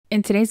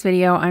In today's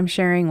video, I'm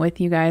sharing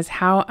with you guys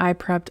how I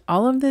prepped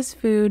all of this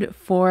food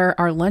for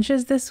our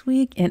lunches this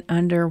week in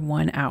under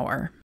 1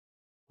 hour.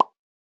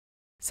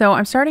 So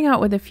I'm starting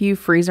out with a few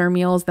freezer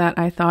meals that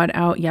I thawed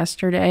out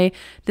yesterday.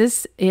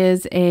 This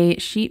is a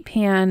sheet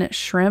pan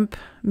shrimp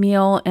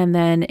meal and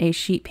then a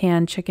sheet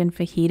pan chicken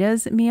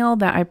fajitas meal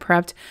that I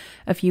prepped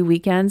a few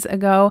weekends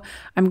ago.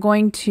 I'm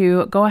going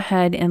to go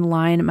ahead and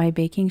line my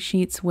baking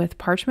sheets with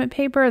parchment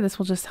paper. This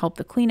will just help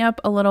the cleanup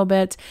a little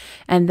bit.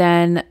 And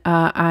then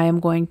I am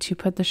going to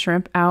put the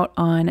shrimp out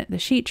on the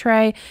sheet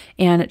tray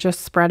and just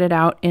spread it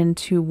out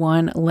into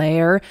one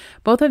layer.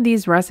 Both of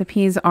these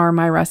recipes are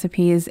my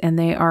recipes and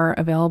they are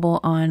available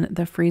on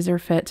the Freezer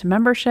Fit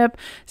membership.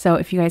 So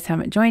if you guys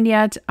haven't joined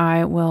yet,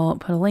 I will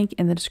put a link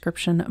in the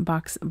description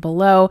box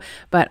below.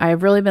 But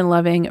I've really been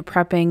loving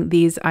prepping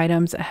these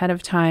items ahead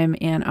of time,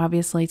 and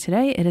obviously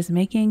today it is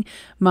making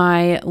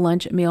my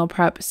lunch meal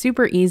prep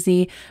super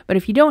easy. But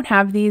if you don't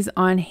have these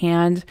on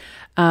hand,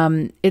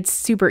 it's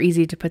super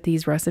easy to put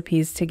these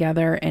recipes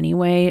together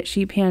anyway.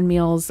 Sheet pan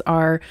meals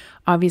are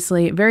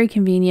obviously very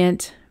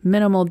convenient,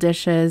 minimal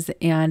dishes,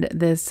 and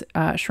this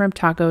shrimp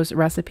tacos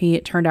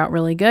recipe turned out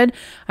really good.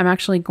 I'm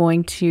actually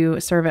going to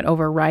serve it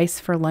over rice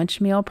for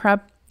lunch meal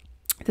prep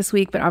this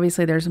week, but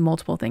obviously there's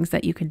multiple things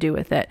that you could do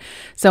with it.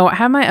 So I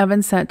have my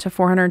oven set to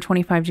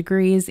 425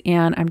 degrees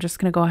and I'm just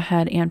going to go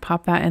ahead and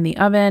pop that in the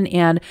oven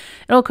and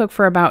it'll cook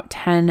for about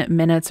 10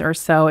 minutes or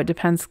so. It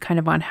depends kind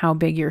of on how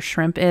big your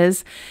shrimp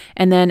is.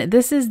 And then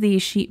this is the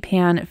sheet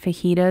pan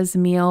fajitas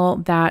meal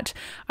that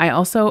I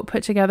also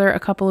put together a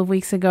couple of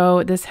weeks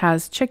ago. This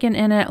has chicken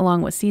in it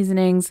along with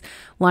seasonings,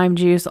 lime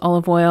juice,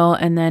 olive oil,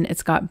 and then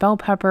it's got bell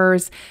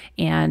peppers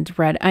and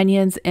red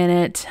onions in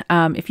it.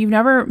 If you've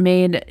never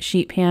made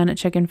sheet pan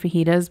chicken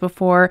fajitas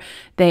before,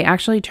 they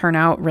actually turn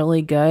out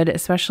really good,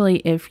 especially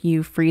if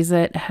you freeze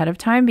it ahead of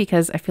time,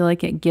 because I feel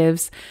like it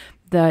gives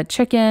the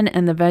chicken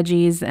and the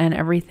veggies and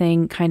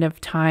everything kind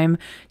of time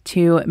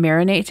to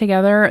marinate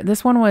together.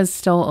 This one was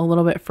still a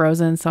little bit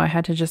frozen, so I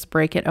had to just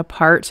break it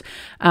apart.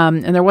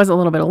 And there was a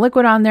little bit of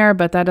liquid on there,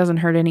 but that doesn't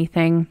hurt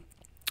anything.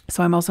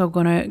 So I'm also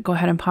going to go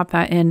ahead and pop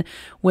that in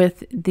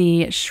with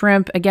the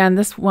shrimp. Again,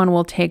 this one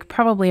will take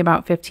probably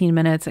about 15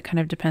 minutes. It kind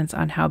of depends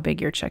on how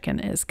big your chicken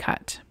is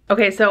cut.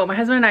 Okay, so my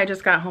husband and I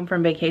just got home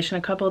from vacation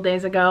a couple of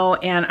days ago,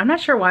 and I'm not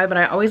sure why, but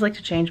I always like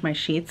to change my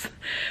sheets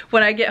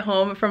when I get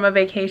home from a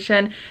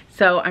vacation.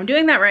 So I'm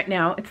doing that right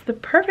now. It's the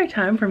perfect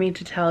time for me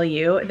to tell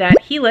you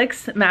that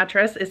Helix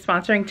Mattress is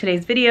sponsoring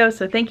today's video,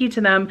 so thank you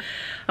to them.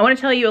 I want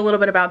to tell you a little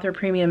bit about their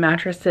premium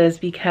mattresses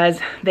because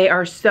they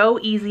are so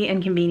easy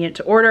and convenient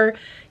to order.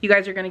 You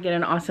guys are going to get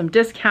an awesome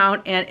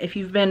discount, and if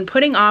you've been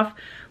putting off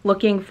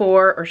looking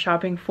for or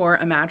shopping for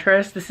a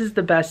mattress, this is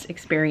the best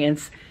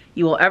experience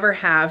you will ever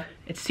have.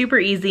 It's super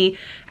easy.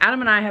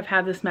 Adam and I have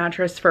had this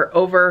mattress for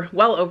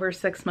well over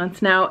 6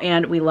 months now,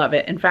 and we love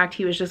it. In fact,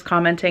 he was just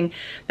commenting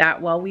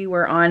that while we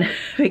were on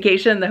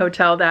vacation, the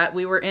hotel that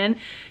we were in,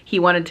 he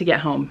wanted to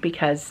get home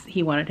because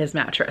he wanted his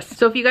mattress.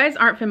 So if you guys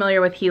aren't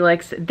familiar with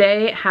Helix,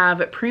 they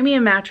have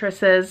premium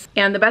mattresses,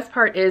 and the best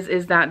part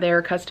is that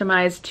they're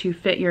customized to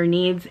fit your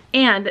needs,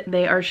 and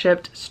they are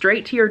shipped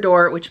straight to your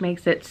door, which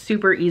makes it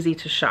super easy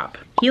to shop.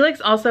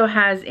 Helix also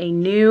has a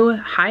new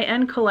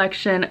high-end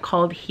collection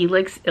called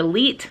Helix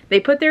Elite. They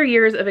put their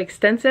years of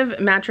extensive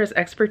mattress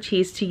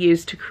expertise to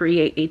use to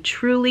create a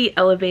truly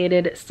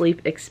elevated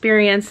sleep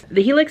experience.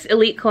 The Helix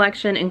Elite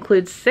collection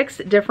includes 6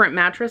 different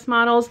mattress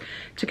models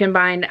to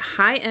combine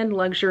high-end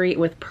luxury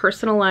with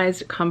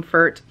personalized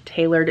comfort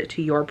tailored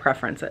to your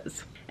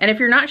preferences. And if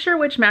you're not sure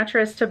which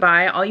mattress to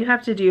buy, all you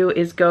have to do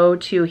is go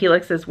to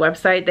Helix's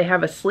website. They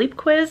have a sleep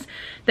quiz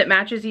that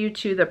matches you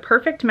to the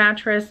perfect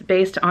mattress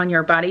based on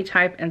your body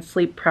type and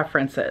sleep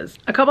preferences.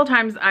 A couple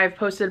times I've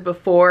posted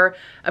before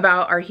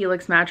about our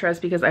Helix mattress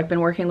because I've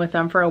been working with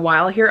them for a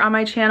while here on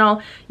my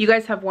channel. You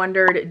guys have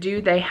wondered,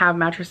 do they have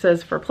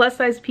mattresses for plus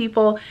size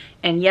people?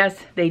 And yes,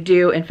 they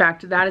do. In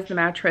fact, that is the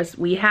mattress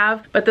we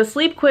have. But the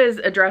sleep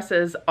quiz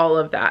addresses all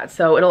of that.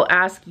 So it'll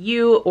ask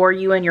you or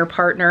you and your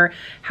partner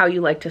how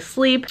you like to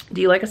sleep.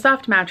 Do you like a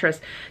soft mattress?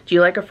 Do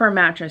you like a firm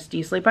mattress? Do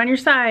you sleep on your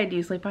side? Do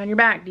you sleep on your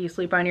back? Do you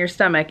sleep on your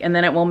stomach? And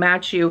then it will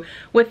match you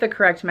with the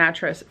correct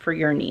mattress for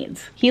your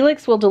needs.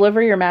 Helix will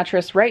deliver your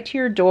mattress right to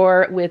your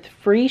door with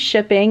free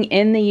shipping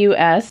in the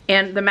US.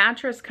 And the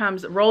mattress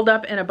comes rolled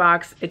up in a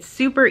box. It's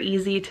super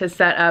easy to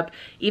set up.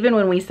 Even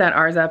when we set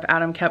ours up,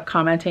 Adam kept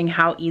commenting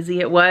how easy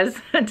it was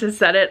to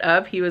set it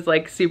up. He was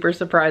like super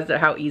surprised at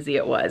how easy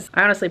it was.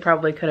 I honestly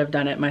probably could have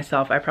done it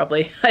myself. I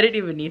didn't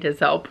even need his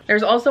help.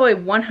 There's also a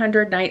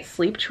 100-night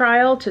sleep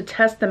trial to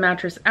test the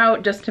mattress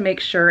out just to make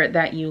sure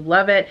that you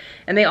love it.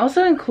 And they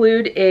also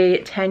include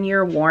a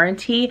 10-year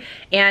warranty.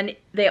 And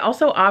They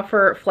also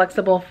offer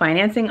flexible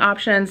financing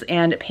options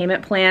and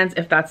payment plans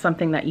if that's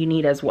something that you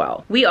need as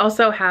well. We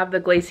also have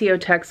the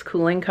Glaciotex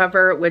cooling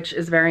cover, which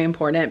is very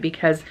important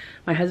because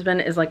my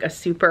husband is like a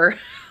super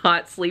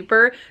hot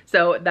sleeper,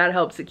 so that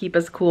helps to keep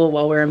us cool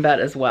while we're in bed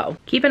as well.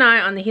 Keep an eye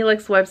on the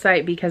Helix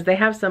website because they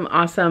have some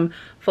awesome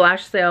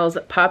flash sales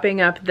popping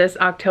up this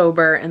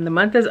October, and the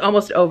month is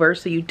almost over,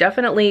 so you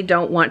definitely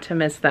don't want to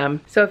miss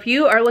them. So if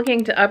you are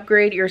looking to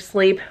upgrade your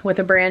sleep with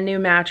a brand new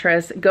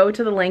mattress, go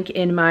to the link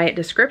in my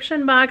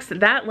description box.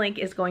 That link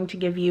is going to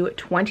give you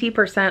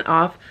 20%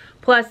 off.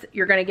 Plus,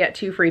 you're gonna get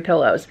 2 free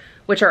pillows,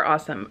 which are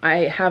awesome. I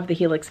have the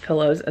Helix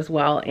pillows as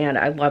well, and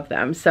I love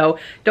them. So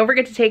don't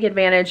forget to take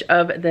advantage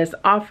of this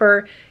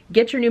offer.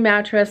 Get your new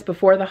mattress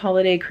before the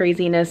holiday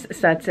craziness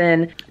sets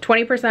in.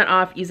 20%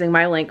 off using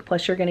my link,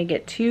 plus you're gonna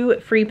get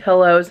 2 free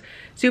pillows.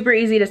 Super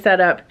easy to set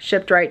up,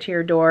 shipped right to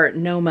your door.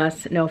 No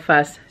muss, no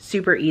fuss,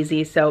 super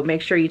easy. So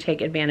make sure you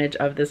take advantage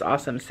of this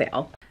awesome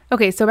sale.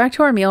 Okay, so back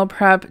to our meal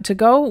prep. To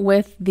go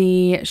with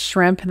the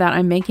shrimp that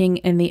I'm making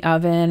in the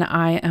oven,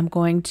 I am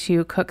going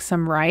to cook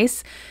some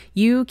rice.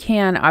 You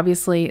can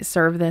obviously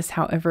serve this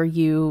however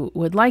you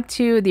would like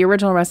to. The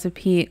original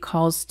recipe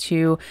calls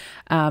to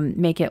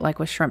make it like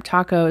with shrimp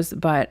tacos,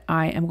 but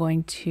I am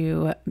going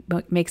to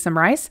make some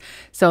rice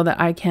so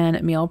that I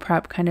can meal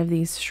prep kind of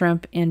these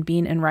shrimp and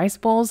bean and rice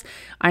bowls.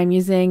 I'm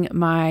using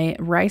my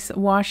rice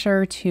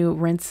washer to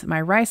rinse my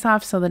rice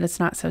off so that it's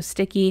not so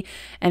sticky.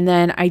 And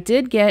then I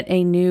did get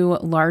a new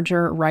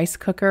larger rice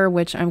cooker,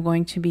 which I'm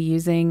going to be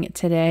using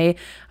today.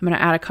 I'm going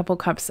to add a couple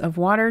cups of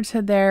water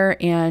to there,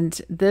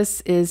 and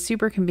this is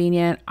super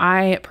convenient.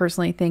 I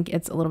personally think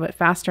it's a little bit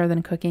faster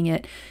than cooking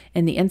it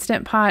in the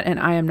Instant Pot, and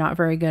I am not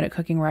very good at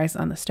cooking rice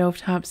on the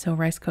stovetop, so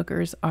rice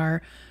cookers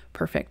are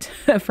perfect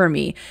for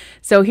me.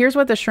 So here's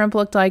what the shrimp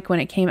looked like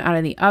when it came out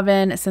of the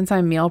oven. Since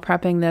I'm meal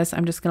prepping this,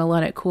 I'm just going to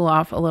let it cool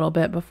off a little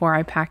bit before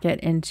I pack it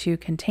into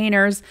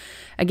containers.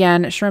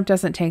 Again, shrimp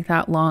doesn't take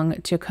that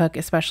long to cook,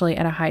 especially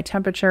at a high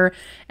temperature.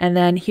 And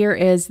then here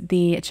is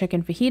the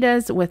chicken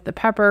fajitas with the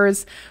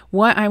peppers.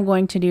 What I'm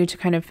going to do to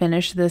kind of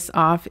finish this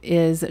off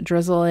is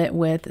drizzle it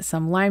with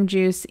some lime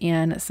juice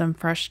and some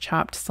fresh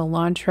chopped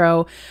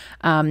cilantro.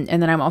 And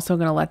then I'm also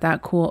going to let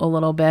that cool a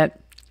little bit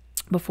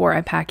before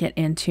I pack it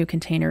into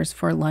containers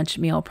for lunch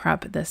meal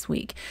prep this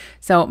week.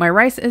 So my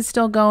rice is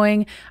still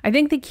going. I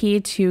think the key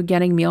to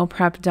getting meal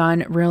prep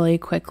done really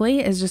quickly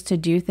is just to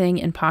do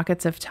things in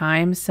pockets of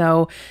time.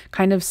 So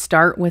kind of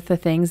start with the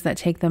things that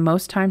take the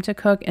most time to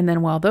cook, and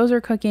then while those are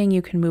cooking,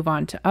 you can move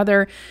on to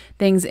other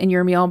things in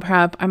your meal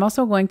prep. I'm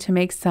also going to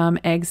make some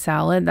egg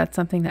salad. That's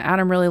something that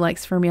Adam really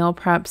likes for meal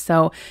prep.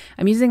 So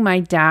I'm using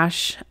my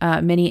Dash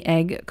mini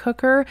egg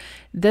cooker.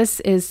 This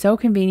is so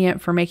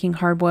convenient for making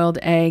hard-boiled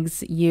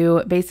eggs.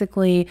 You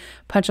basically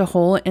punch a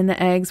hole in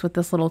the eggs with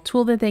this little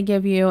tool that they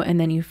give you, and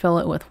then you fill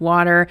it with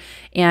water.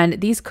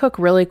 And these cook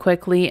really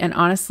quickly. And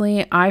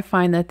honestly, I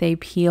find that they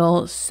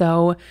peel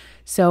so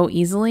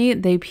easily.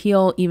 They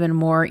peel even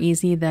more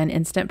easy than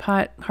Instant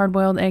Pot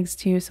hard-boiled eggs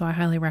too. So I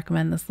highly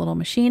recommend this little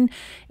machine,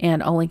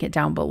 and I'll link it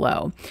down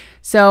below.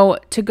 So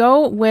to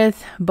go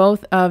with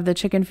both of the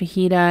chicken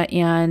fajita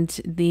and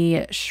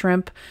the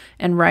shrimp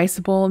and rice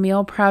bowl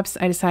meal preps,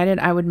 I decided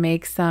I would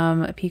make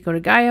some pico de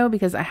gallo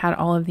because I had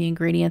all of the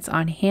ingredients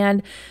on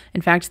hand.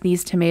 In fact,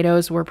 these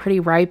tomatoes were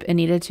pretty ripe and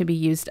needed to be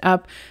used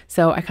up.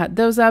 So I cut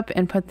those up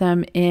and put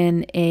them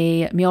in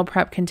a meal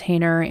prep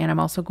container, and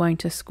I'm also going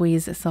to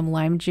squeeze some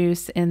lime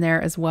juice in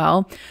there as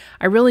well.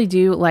 I really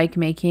do like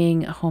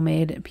making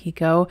homemade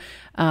pico,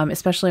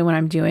 especially when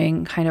I'm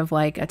doing kind of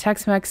like a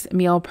Tex-Mex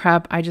meal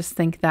prep. I just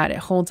think that it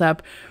holds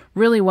up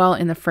really well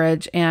in the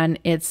fridge, and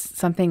it's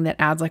something that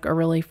adds like a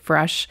really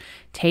fresh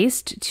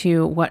taste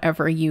to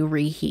whatever you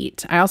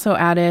reheat. I also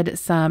added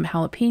some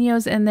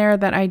jalapenos in there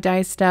that I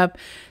diced up,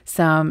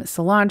 some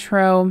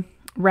cilantro,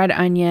 red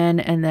onion,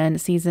 and then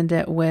seasoned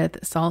it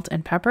with salt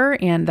and pepper,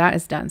 and that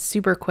is done.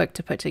 Super quick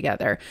to put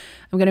together.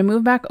 I'm going to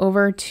move back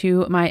over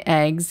to my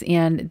eggs,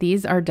 and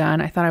these are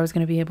done. I thought I was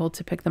going to be able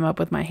to pick them up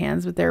with my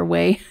hands, but they're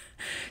way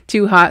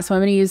too hot, so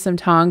I'm going to use some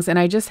tongs. And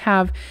I just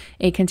have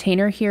a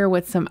container here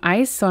with some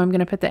ice, so I'm going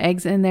to put the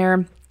eggs in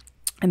there,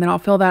 and then I'll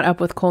fill that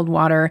up with cold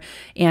water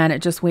and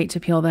just wait to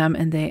peel them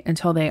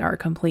until they are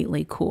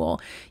completely cool.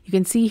 You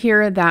can see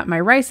here that my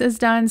rice is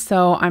done,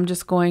 so I'm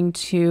just going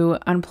to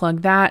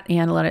unplug that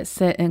and let it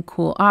sit and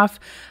cool off.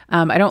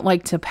 I don't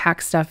like to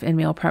pack stuff in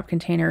meal prep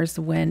containers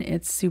when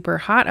it's super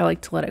hot. I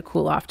like to let it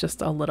cool off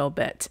just a little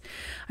bit.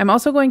 I'm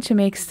also going to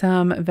make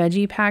some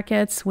veggie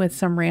packets with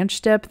some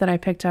ranch dip that I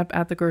picked up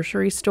at the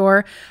grocery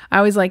store. I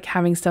always like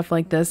having stuff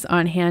like this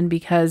on hand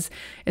because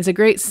it's a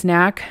great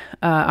snack,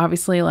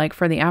 obviously like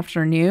for the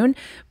afternoon,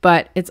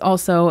 but it's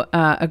also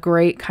a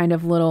great kind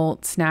of little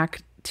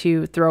snack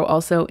to throw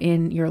also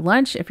in your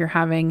lunch. If you're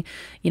having,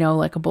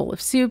 like a bowl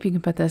of soup, you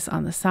can put this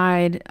on the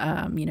side,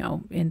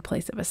 in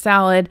place of a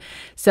salad.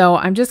 So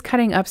I'm just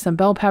cutting up some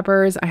bell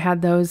peppers. I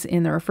had those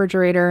in the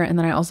refrigerator, and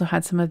then I also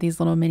had some of these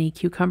little mini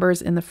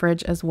cucumbers in the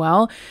fridge as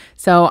well.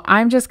 So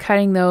I'm just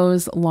cutting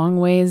those long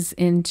ways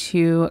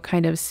into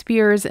kind of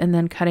spears and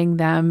then cutting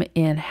them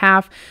in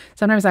half.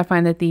 Sometimes I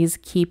find that these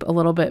keep a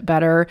little bit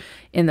better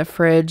in the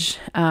fridge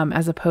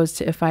as opposed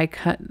to if I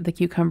cut the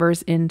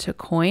cucumbers into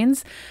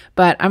coins.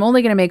 But I'm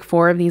only going to make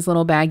 4 of these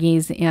little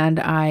baggies, and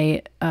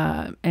I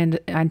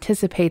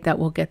anticipate that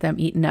we'll get them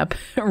eaten up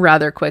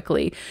rather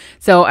quickly.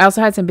 So I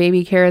also had some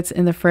baby carrots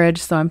in the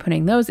fridge, so I'm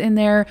putting those in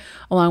there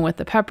along with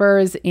the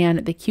peppers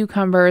and the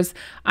cucumbers.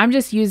 I'm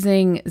just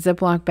using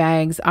Ziploc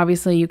bags.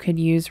 Obviously, you could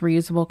use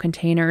reusable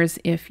containers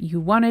if you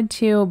wanted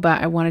to,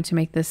 but I wanted to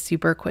make this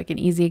super quick and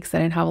easy because I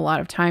didn't have a lot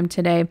of time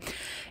today.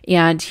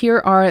 And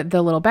here are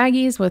the little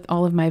baggies with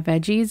all of my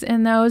veggies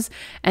in those.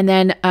 And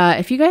then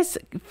if you guys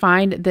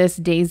find this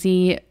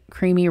Daisy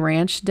creamy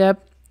ranch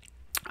dip,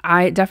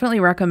 I definitely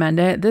recommend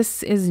it.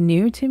 This is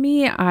new to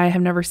me. I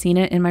have never seen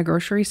it in my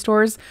grocery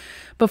stores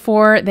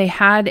before. They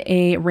had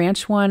a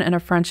ranch one and a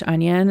French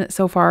onion.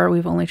 So far,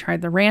 we've only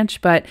tried the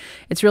ranch, but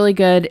it's really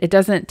good. It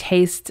doesn't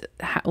taste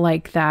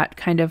like that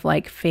kind of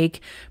like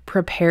fake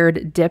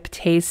prepared dip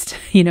taste,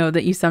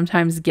 that you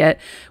sometimes get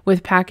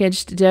with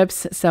packaged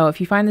dips. So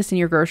if you find this in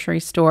your grocery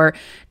store,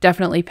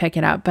 definitely pick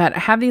it up. But I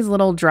have these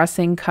little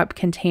dressing cup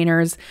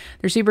containers.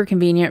 They're super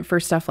convenient for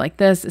stuff like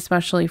this,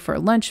 especially for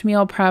lunch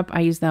meal prep.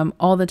 I use them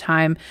all the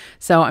time.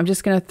 So I'm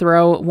just going to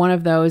throw one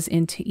of those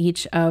into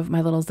each of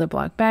my little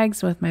Ziploc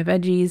bags with my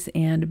veggies,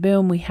 and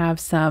boom, we have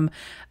some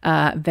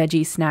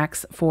veggie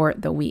snacks for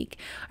the week.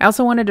 I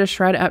also wanted to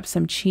shred up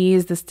some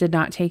cheese. This did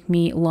not take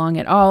me long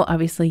at all.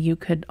 Obviously, you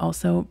could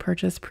also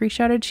purchase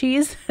pre-shredded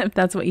cheese if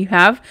that's what you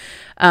have,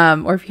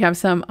 or if you have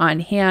some on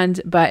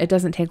hand, but it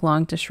doesn't take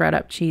long to shred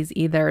up cheese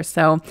either.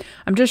 So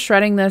I'm just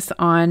shredding this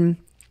on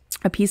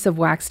a piece of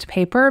waxed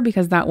paper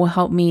because that will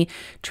help me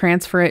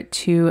transfer it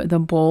to the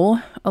bowl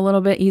a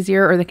little bit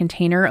easier, or the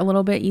container a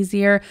little bit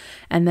easier.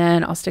 And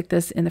then I'll stick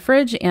this in the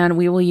fridge, and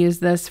we will use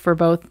this for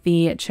both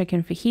the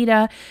chicken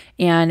fajita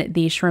and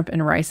the shrimp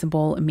and rice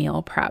bowl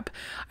meal prep.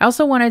 I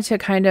also wanted to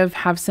kind of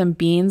have some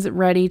beans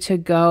ready to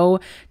go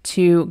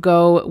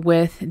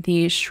with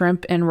the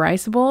shrimp and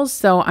rice bowls.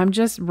 So I'm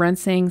just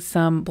rinsing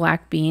some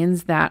black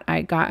beans that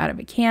I got out of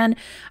a can.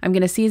 I'm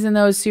going to season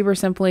those super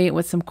simply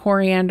with some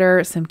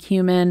coriander, some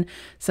cumin,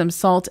 some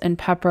salt and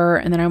pepper,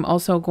 and then I'm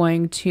also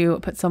going to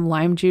put some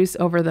lime juice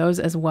over those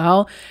as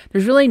well.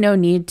 There's really no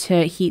need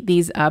to heat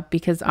these up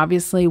because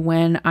obviously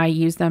when I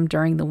use them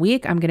during the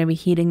week, I'm going to be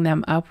heating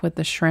them up with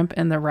the shrimp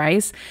and the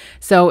rice.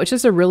 So it's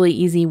just a really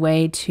easy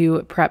way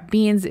to prep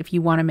beans if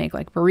you want to make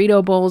like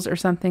burrito bowls or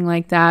something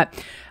like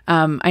that.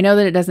 I know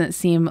that it doesn't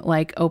seem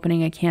like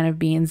opening a can of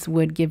beans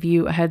would give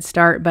you a head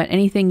start, but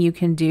anything you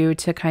can do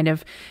to kind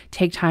of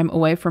take time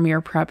away from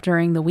your prep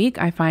during the week,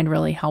 I find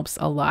really helps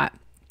a lot.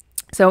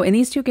 So in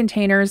these 2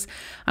 containers,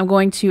 I'm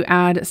going to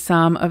add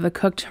some of the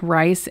cooked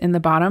rice in the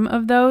bottom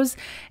of those.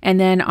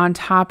 And then on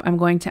top, I'm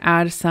going to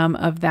add some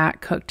of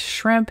that cooked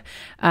shrimp.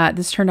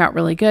 This turned out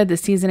really good. The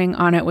seasoning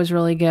on it was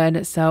really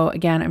good. So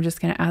again, I'm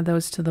just going to add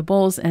those to the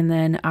bowls, and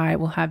then I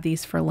will have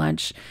these for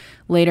lunch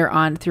later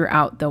on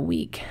throughout the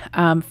week.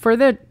 For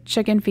the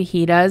chicken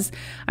fajitas,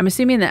 I'm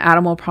assuming that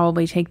Adam will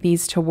probably take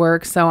these to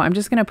work. So I'm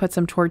just going to put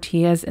some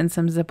tortillas in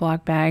some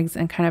Ziploc bags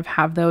and kind of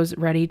have those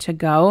ready to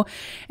go.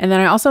 And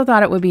then I also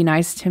thought it would be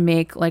nice to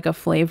make like a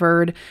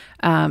flavored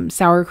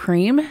sour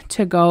cream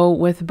to go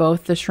with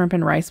both the shrimp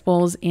and rice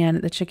bowls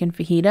and the chicken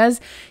fajitas.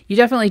 You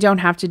definitely don't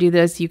have to do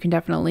this. You can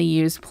definitely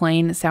use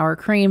plain sour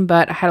cream,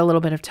 but I had a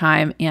little bit of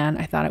time and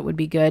I thought it would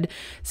be good.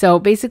 So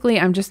basically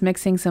I'm just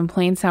mixing some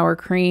plain sour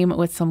cream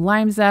with some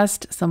lime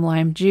zest, some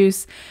lime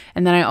juice,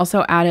 and then I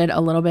also added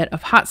a little bit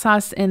of hot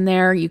sauce in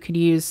there. You could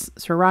use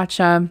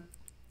sriracha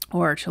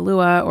or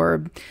Cholula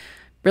or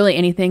really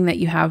anything that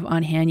you have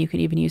on hand. You could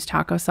even use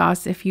taco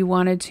sauce if you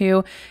wanted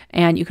to.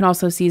 And you can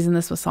also season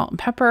this with salt and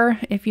pepper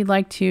if you'd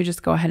like to.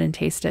 Just go ahead and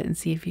taste it and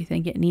see if you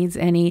think it needs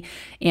any.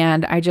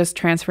 And I just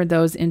transferred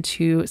those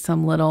into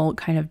some little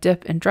kind of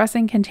dip and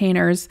dressing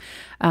containers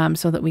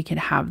so that we could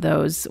have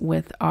those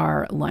with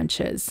our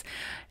lunches.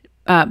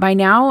 By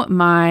now,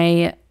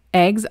 my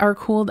eggs are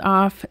cooled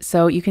off,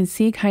 so you can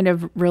see kind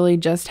of really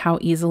just how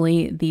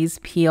easily these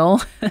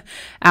peel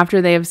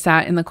after they have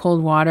sat in the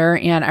cold water.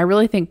 And I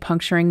really think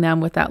puncturing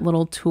them with that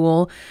little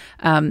tool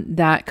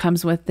that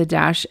comes with the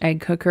Dash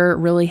egg cooker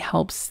really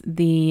helps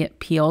the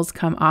peels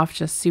come off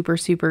just super,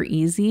 super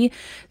easy.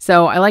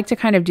 So I like to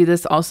kind of do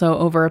this also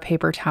over a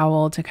paper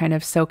towel to kind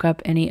of soak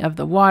up any of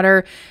the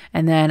water.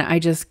 And then I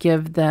just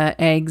give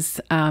the eggs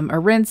a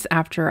rinse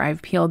after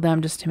I've peeled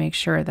them just to make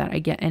sure that I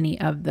get any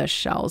of the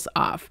shells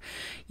off.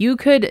 You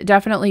could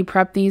definitely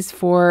prep these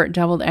for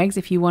deviled eggs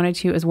if you wanted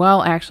to as well.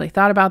 I actually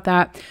thought about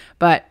that,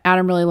 but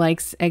Adam really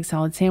likes egg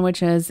salad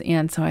sandwiches,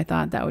 and so I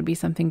thought that would be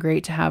something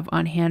great to have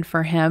on hand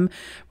for him.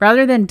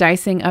 Rather than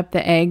dicing up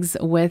the eggs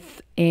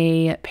with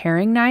a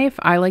paring knife,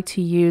 I like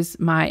to use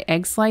my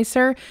egg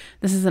slicer.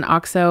 This is an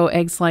OXO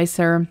egg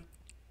slicer.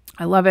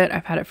 I love it.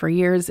 I've had it for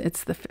years.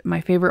 It's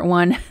my favorite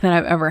one that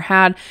I've ever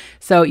had.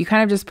 So you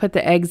kind of just put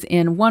the eggs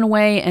in one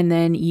way and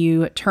then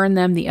you turn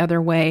them the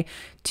other way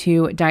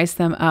to dice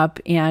them up.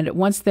 And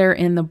once they're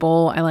in the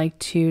bowl, I like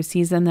to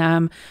season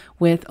them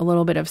with a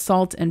little bit of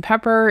salt and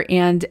pepper.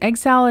 And egg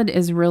salad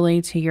is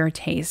really to your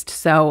taste.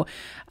 So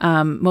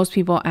most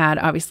people add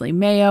obviously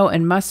mayo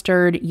and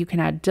mustard. You can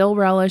add dill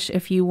relish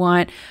if you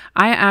want.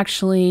 I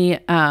actually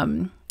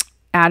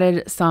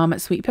added some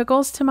sweet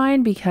pickles to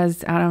mine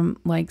because Adam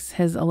likes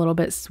his a little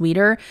bit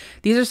sweeter.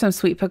 These are some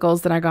sweet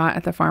pickles that I got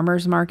at the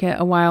farmer's market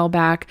a while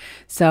back.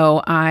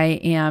 So I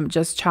am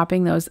just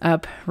chopping those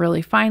up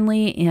really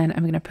finely and I'm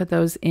going to put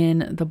those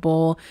in the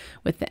bowl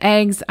with the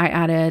eggs. I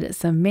added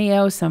some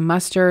mayo, some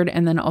mustard,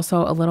 and then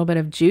also a little bit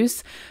of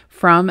juice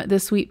from the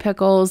sweet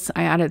pickles.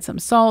 I added some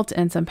salt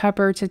and some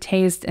pepper to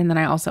taste. And then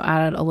I also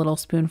added a little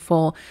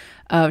spoonful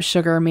of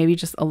sugar, maybe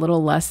just a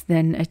little less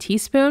than a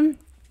teaspoon.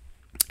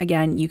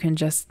 Again, you can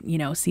just,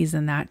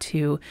 season that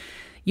to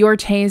your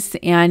taste,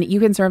 and you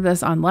can serve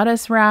this on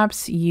lettuce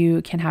wraps.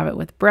 You can have it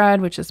with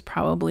bread, which is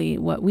probably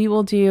what we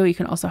will do. You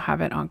can also have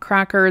it on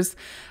crackers.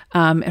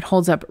 It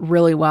holds up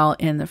really well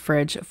in the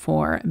fridge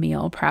for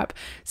meal prep.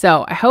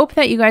 So I hope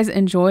that you guys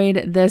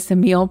enjoyed this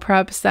meal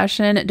prep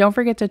session. Don't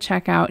forget to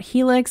check out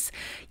Helix.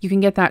 You can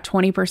get that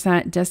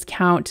 20%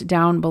 discount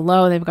down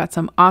below. They've got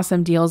some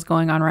awesome deals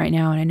going on right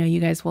now, and I know you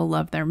guys will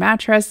love their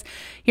mattress.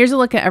 Here's a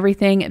look at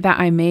everything that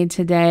I made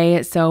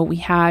today. So we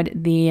had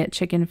the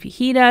chicken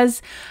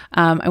fajitas.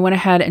 I went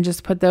ahead and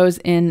just put those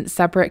in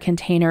separate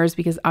containers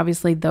because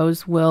obviously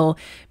those will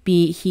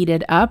be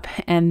heated up.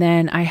 And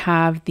then I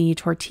have the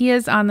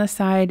tortillas on the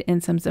side in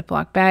some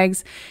Ziploc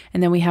bags.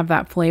 And then we have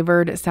that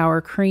flavored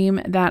sour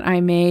cream that I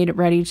made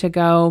ready to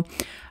go.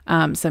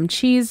 Some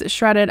cheese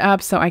shredded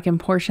up so I can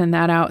portion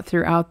that out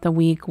throughout the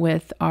week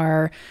with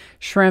our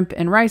shrimp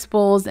and rice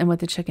bowls and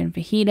with the chicken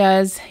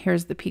fajitas.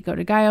 Here's the pico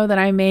de gallo that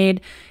I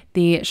made,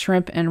 the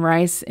shrimp and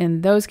rice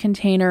in those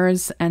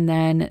containers, and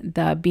then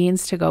the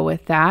beans to go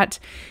with that.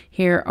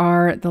 Here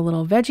are the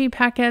little veggie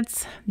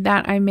packets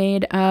that I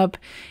made up,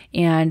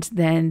 and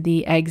then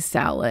the egg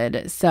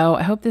salad. So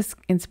I hope this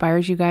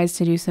inspires you guys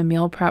to do some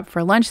meal prep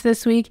for lunch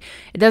this week.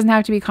 It doesn't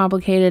have to be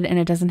complicated and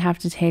it doesn't have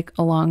to take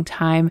a long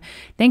time.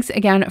 Thanks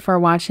again for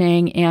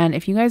watching. And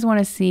if you guys want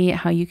to see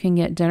how you can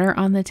get dinner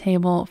on the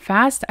table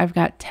fast, I've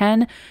got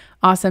 10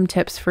 awesome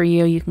tips for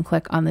you. You can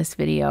click on this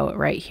video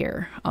right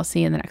here. I'll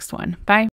see you in the next one. Bye.